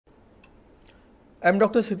I am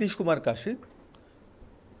Dr. Satishkumar Kashid,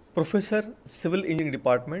 Professor, Civil Engineering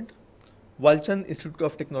Department, Walchand Institute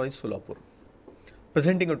of Technology, Solapur,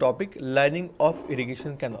 presenting a topic, lining of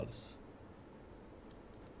irrigation canals.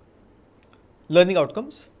 Learning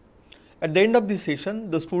outcomes. At the end of this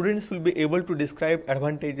session, the students will be able to describe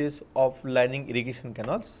advantages of lining irrigation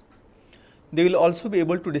canals. They will also be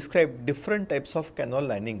able to describe different types of canal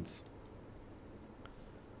linings.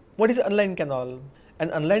 What is unlined canal? An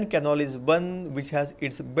unlined canal is one which has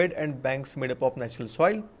its bed and banks made up of natural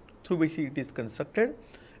soil through which it is constructed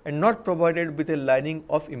and not provided with a lining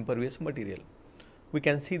of impervious material. We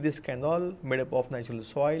can see this canal made up of natural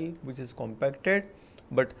soil which is compacted,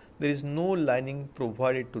 but there is no lining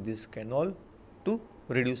provided to this canal to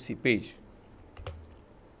reduce seepage.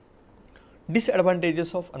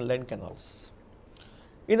 Disadvantages of unlined canals.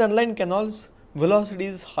 In unlined canals,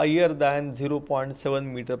 velocities higher than 0.7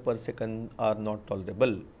 meter per second are not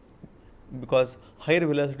tolerable because higher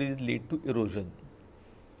velocities lead to erosion,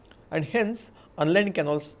 and hence unlined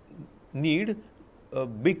canals need a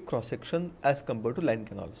big cross section as compared to lined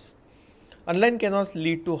canals. Unlined canals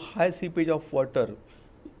lead to high seepage of water.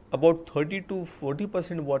 About 30 to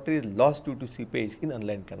 40% water is lost due to seepage in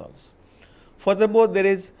unlined canals. Furthermore, there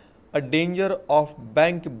is a danger of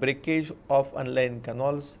bank breakage of unlined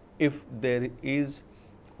canals if there is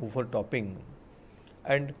overtopping,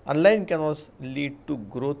 and unlined canals lead to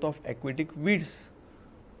growth of aquatic weeds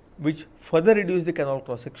which further reduce the canal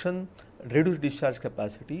cross section, reduce discharge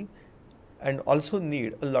capacity, and also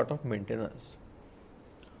need a lot of maintenance.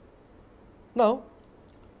 Now,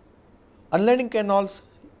 unlining canals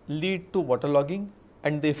lead to waterlogging,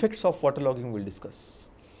 and the effects of waterlogging we will discuss.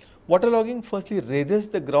 Waterlogging firstly raises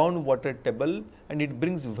the groundwater table and it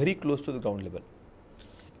brings very close to the ground level.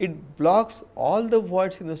 It blocks all the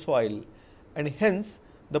voids in the soil, and hence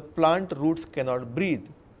the plant roots cannot breathe.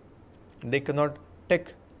 They cannot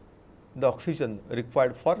take the oxygen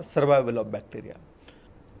required for survival of bacteria.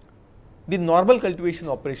 The normal cultivation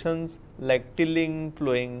operations like tilling,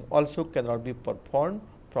 plowing also cannot be performed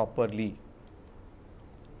properly.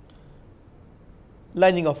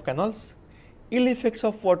 Lining of canals. Ill effects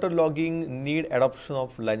of waterlogging need adoption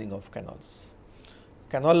of lining of canals.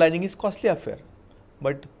 Canal lining is costly affair,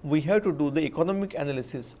 but we have to do the economic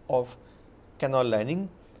analysis of canal lining,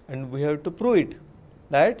 and we have to prove it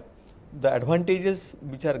that the advantages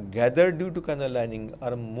which are gathered due to canal lining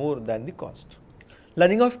are more than the cost.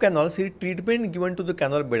 Lining of canals is treatment given to the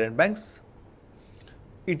canal bed and banks.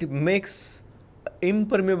 It makes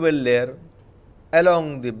impermeable layer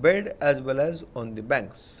along the bed as well as on the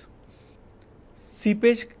banks.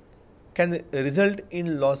 Seepage can result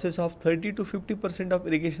in losses of 30 to 50% of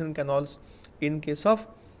irrigation canals in case of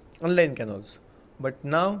unlined canals, but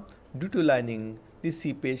now due to lining, the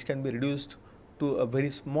seepage can be reduced to a very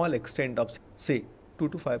small extent of say 2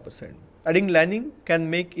 to 5%. Adding lining can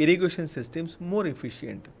make irrigation systems more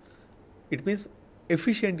efficient. It means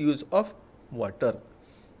efficient use of water.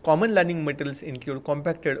 Common lining materials include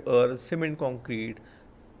compacted earth, cement concrete,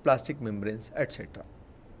 plastic membranes, etc.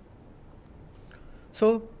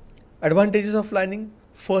 So, advantages of lining: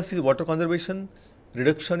 first is water conservation,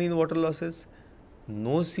 reduction in water losses,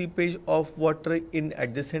 no seepage of water in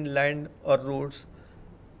adjacent land or roads,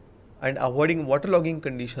 and avoiding waterlogging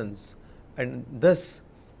conditions, and thus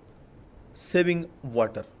saving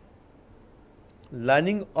water.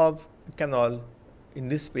 Lining of canal in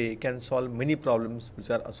this way can solve many problems which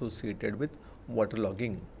are associated with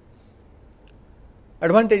waterlogging.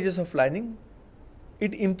 Advantages of lining: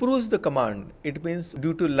 it improves the command. It means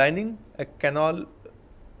due to lining, a canal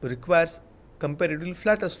requires comparatively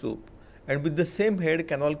flatter slope, and with the same head,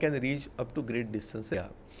 canal can reach up to great distance.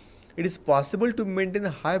 It is possible to maintain a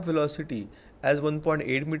high velocity as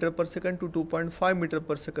 1.8 meter per second to 2.5 meter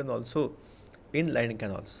per second also in lined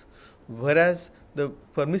canals, whereas the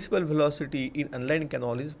permissible velocity in unlined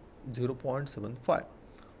canal is 0.75.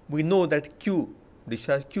 We know that Q,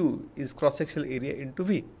 discharge Q, is cross-sectional area into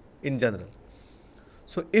V in general.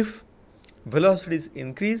 So, if velocities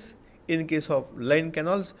increase in case of lined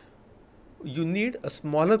canals, you need a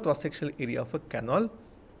smaller cross-sectional area of a canal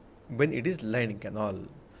when it is lined canal,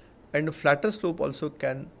 and flatter slope also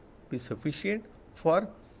can be sufficient for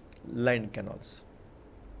lined canals.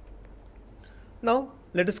 Now,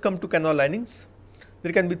 let us come to canal linings.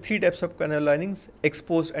 There can be three types of canal linings: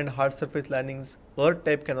 exposed and hard surface linings, earth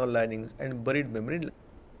type canal linings, and buried membrane linings.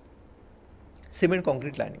 Cement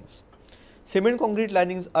concrete linings. Cement concrete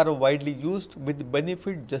linings are widely used with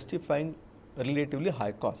benefit justifying relatively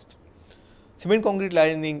high cost. Cement concrete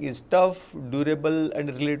lining is tough, durable, and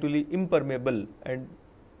relatively impermeable and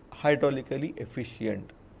hydraulically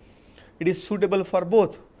efficient. It is suitable for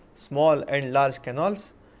both small and large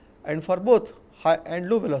canals, and for both high and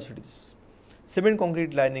low velocities. Cement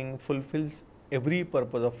concrete lining fulfills every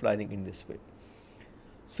purpose of lining in this way.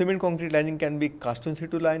 Cement concrete lining can be cast in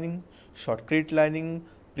situ lining, shotcrete lining,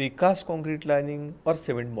 precast concrete lining, or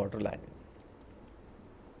cement mortar lining.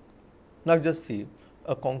 Now just see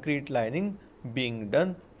a concrete lining being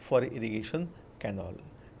done for irrigation canal,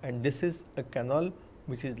 and this is a canal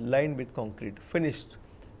which is lined with concrete, finished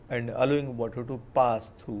and allowing water to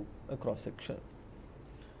pass through a cross section.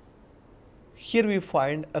 Here we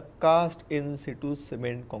find a cast in situ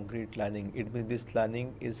cement concrete lining. It means this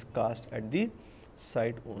lining is cast at the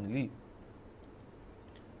site only.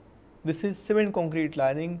 This is cement concrete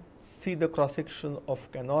lining. See the cross section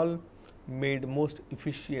of canal made most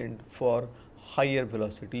efficient for higher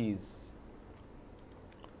velocities.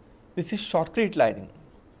 This is shotcrete lining.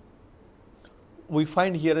 We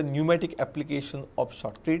find here a pneumatic application of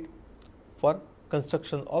shotcrete for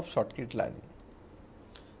construction of shotcrete lining.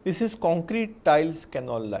 This is concrete tiles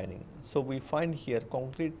canal lining. So we find here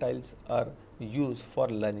concrete tiles are used for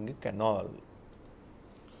lining a canal.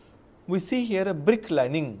 We see here a brick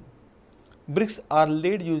lining. Bricks are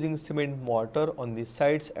laid using cement mortar on the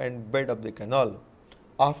sides and bed of the canal.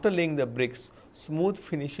 After laying the bricks, smooth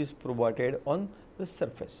finish is provided on the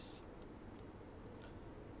surface.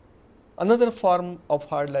 Another form of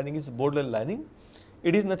hard lining is Boulder lining.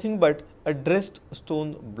 It is nothing but a dressed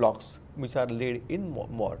stone blocks which are laid in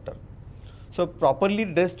mortar. So properly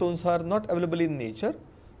dressed stones are not available in nature,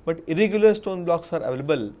 but irregular stone blocks are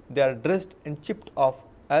available. They are dressed and chipped off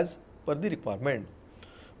as per the requirement.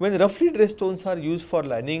 When roughly dressed stones are used for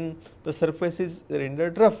lining, the surface is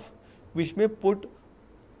rendered rough, which may put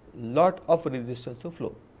lot of resistance to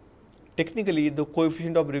flow. Technically, the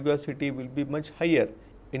coefficient of rigorosity will be much higher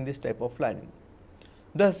in this type of lining.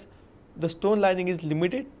 Thus, the stone lining is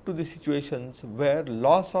limited to the situations where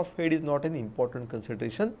loss of head is not an important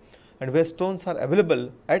consideration and where stones are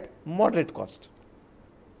available at moderate cost.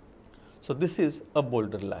 So, this is a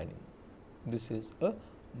boulder lining. This is a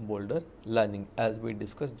boulder lining as we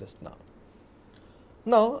discussed just now.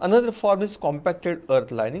 Now, another form is compacted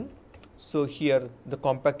earth lining. So, here the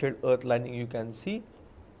compacted earth lining you can see.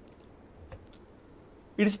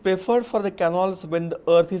 It is preferred for the canals when the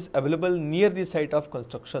earth is available near the site of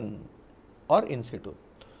construction or in situ.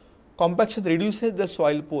 Compaction reduces the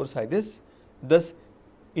soil pore sizes, thus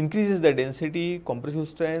increases the density, compressive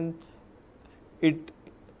strength. It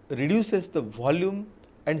reduces the volume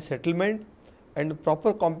and settlement, and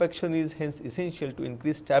proper compaction is hence essential to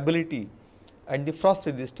increase stability and the frost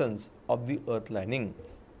resistance of the earth lining.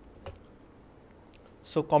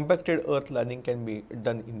 So, compacted earth lining can be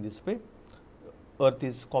done in this way. Earth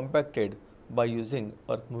is compacted by using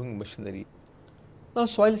earth moving machinery. Now,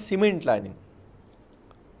 soil cement lining.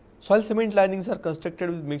 Soil cement linings are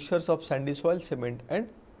constructed with mixtures of sandy soil, cement and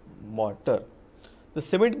mortar. The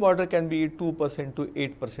cement mortar can be 2% to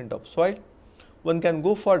 8% of soil. One can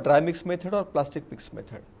go for dry mix method or plastic mix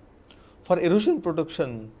method. For erosion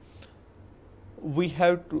protection, we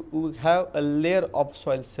have a layer of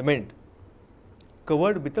soil cement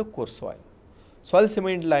covered with a coarse soil. Soil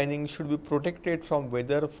cement lining should be protected from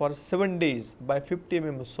weather for 7 days by 50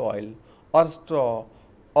 mm soil or straw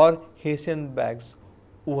or Hessian bags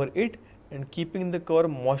over it and keeping the cover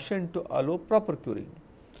moistened to allow proper curing.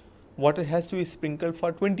 Water has to be sprinkled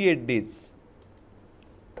for 28 days.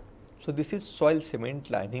 So, this is soil cement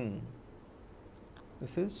lining.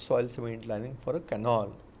 This is soil cement lining for a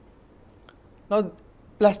canal. Now,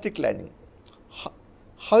 plastic lining.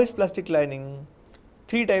 How is plastic lining?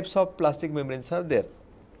 3 types of plastic membranes are there.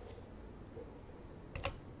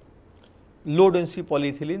 Low density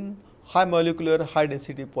polyethylene, high molecular high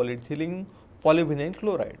density polyethylene, polyvinyl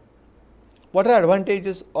chloride. What are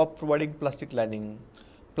advantages of providing plastic lining?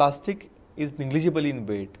 Plastic is negligible in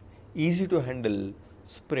weight, easy to handle,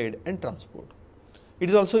 spread and transport. It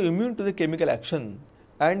is also immune to the chemical action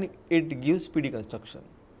and it gives speedy construction.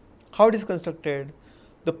 How it is constructed?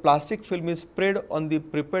 The plastic film is spread on the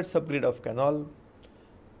prepared subgrade of canal.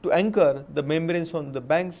 To anchor the membranes on the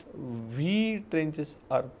banks, V trenches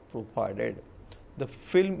are provided. The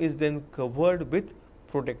film is then covered with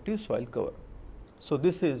protective soil cover. So,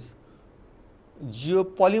 this is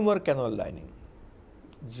geopolymer canal lining.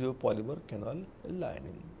 Geopolymer canal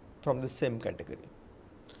lining from the same category.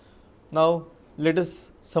 Now, let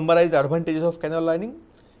us summarize the advantages of canal lining.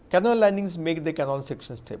 Canal linings make the canal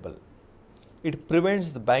section stable. It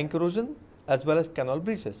prevents the bank erosion as well as canal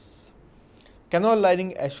breaches. Canal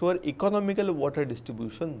lining assure economical water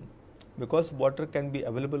distribution because water can be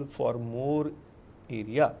available for more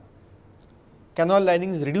area. Canal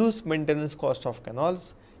linings reduce maintenance cost of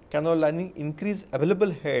canals. canal lining increase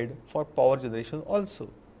available head for power generation also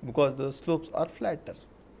because the slopes are flatter.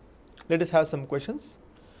 Let us have some questions.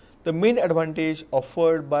 The main advantage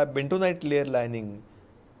offered by bentonite layer lining,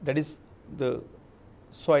 that is the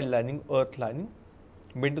soil lining, earth lining.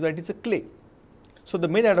 Bentonite is a clay. So the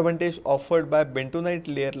main advantage offered by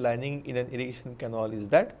bentonite layer lining in an irrigation canal is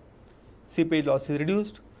that seepage loss is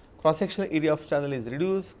reduced, cross-sectional area of channel is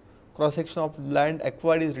reduced, cross-section of land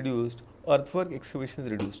acquired is reduced, earthwork excavation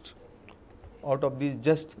is reduced. Out of these,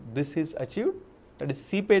 just this is achieved, that is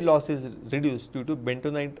seepage loss is reduced due to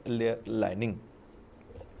bentonite layer lining.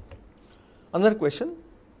 Another question,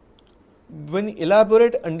 when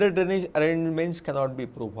elaborate under drainage arrangements cannot be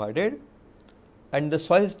provided and the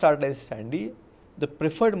soil strata is sandy, the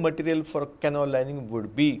preferred material for canal lining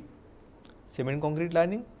would be cement concrete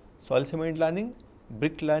lining, soil cement lining,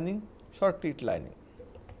 brick lining, shotcrete lining,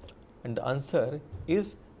 and the answer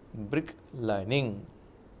is brick lining.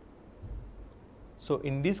 So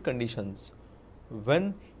in these conditions,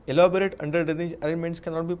 when elaborate under drainage arrangements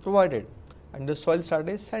cannot be provided and the soil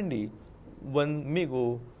strata is sandy, one may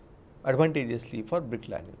go advantageously for brick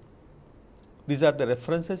lining. These are the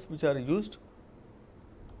references which are used.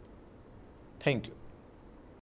 Thank you.